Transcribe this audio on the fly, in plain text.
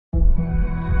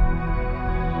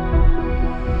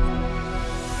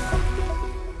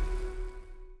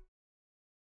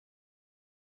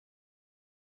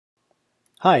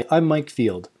Hi, I'm Mike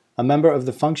Field, a member of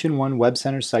the Function 1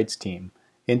 WebCenter Sites team,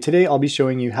 and today I'll be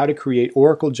showing you how to create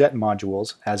Oracle Jet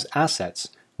modules as assets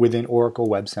within Oracle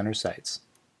WebCenter Sites.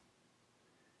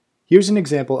 Here's an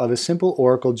example of a simple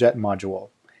Oracle Jet module.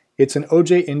 It's an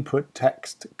OJ input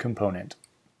text component.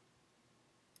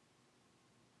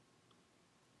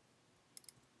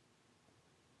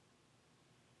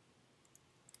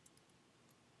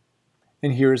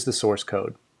 And here is the source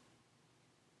code.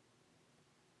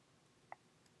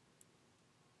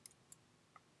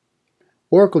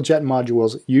 Oracle Jet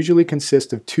modules usually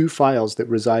consist of two files that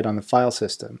reside on the file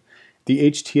system, the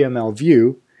HTML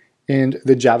view and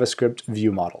the JavaScript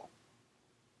viewModel.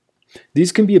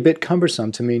 These can be a bit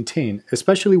cumbersome to maintain,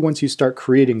 especially once you start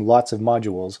creating lots of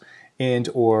modules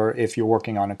or if you're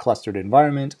working on a clustered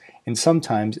environment, and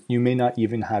sometimes you may not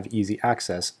even have easy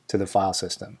access to the file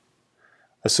system.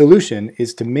 A solution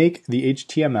is to make the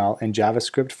HTML and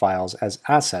JavaScript files as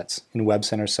assets in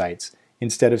WebCenter Sites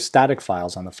instead of static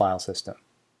files on the file system.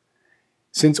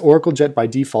 Since Oracle Jet by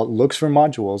default looks for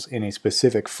modules in a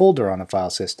specific folder on the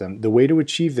file system, the way to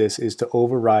achieve this is to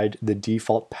override the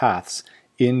default paths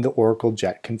in the Oracle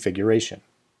Jet configuration.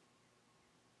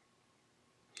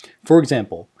 For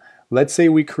example, let's say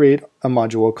we create a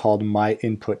module called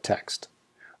myInputText.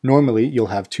 Normally, you'll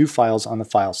have two files on the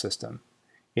file system.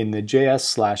 In the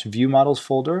js/viewModels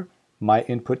folder,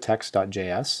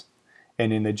 myInputText.js,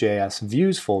 and in the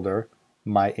JS_views folder,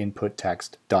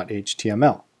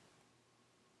 myInputText.html.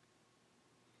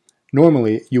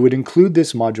 Normally, you would include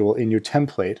this module in your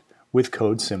template with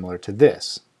code similar to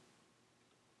this.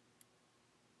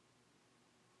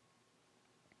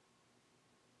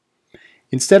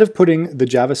 Instead of putting the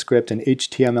JavaScript and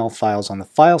HTML files on the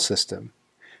file system,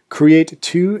 create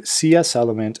two CS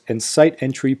element and site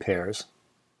entry pairs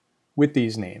with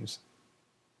these names: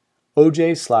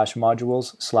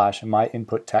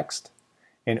 oj/modules/myInputText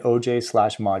and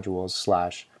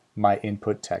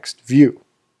oj/modules/myInputTextView.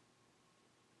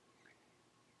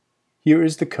 Here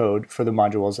is the code for the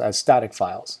modules as static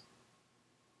files: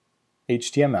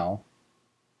 HTML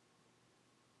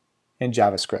and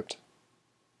JavaScript.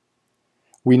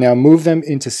 We now move them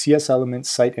into CS element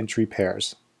site entry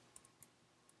pairs.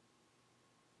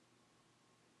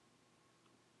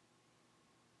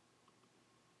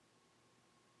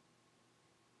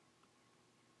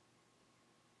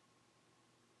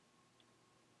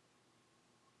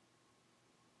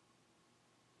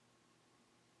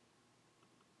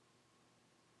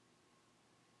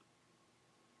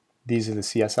 These are the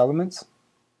CS elements,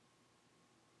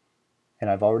 and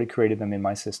I've already created them in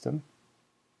my system.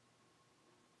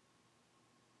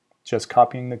 Just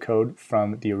copying the code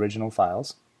from the original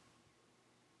files,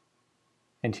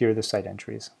 and here are the site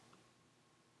entries.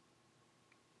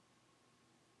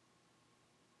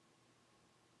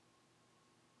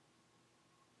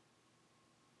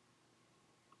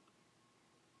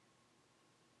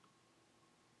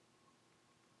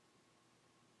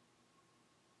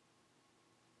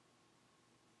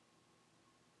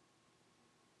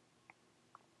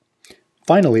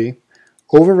 Finally,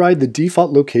 override the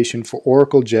default location for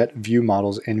Oracle Jet view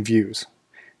models and views.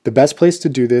 The best place to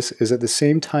do this is at the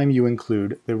same time you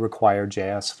include the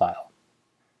require.js file.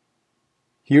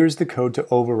 Here's the code to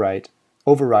override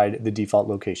the default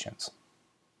locations.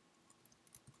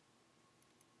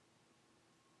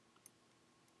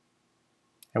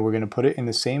 And we're going to put it in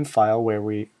the same file where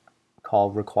we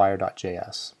call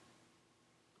require.js.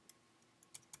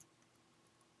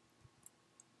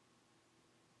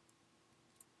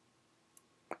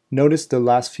 Notice the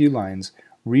last few lines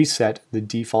reset the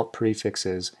default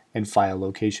prefixes and file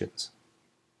locations.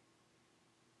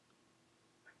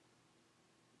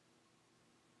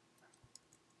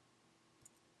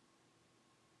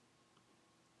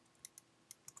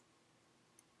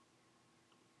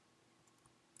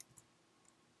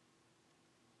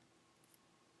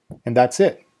 And that's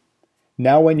it.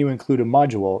 Now when you include a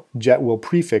module, Jet will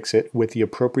prefix it with the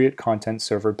appropriate content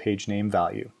server page name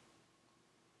value.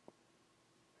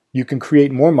 You can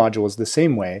create more modules the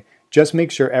same way. Just make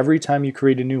sure every time you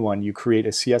create a new one, you create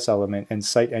a CS element and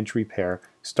site entry pair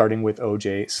starting with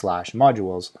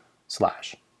oj/modules/.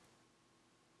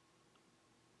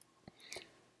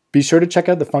 Be sure to check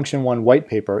out the Function 1 white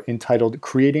paper entitled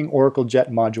Creating Oracle Jet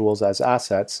Modules as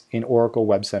Assets in Oracle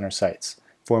WebCenter Sites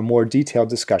for a more detailed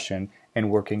discussion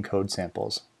and working code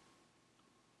samples.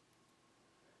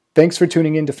 Thanks for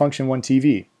tuning in to Function 1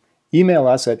 TV. Email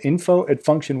us at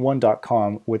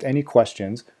info@function1.com with any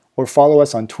questions, or follow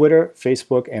us on Twitter,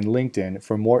 Facebook, and LinkedIn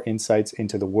for more insights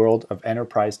into the world of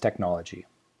enterprise technology.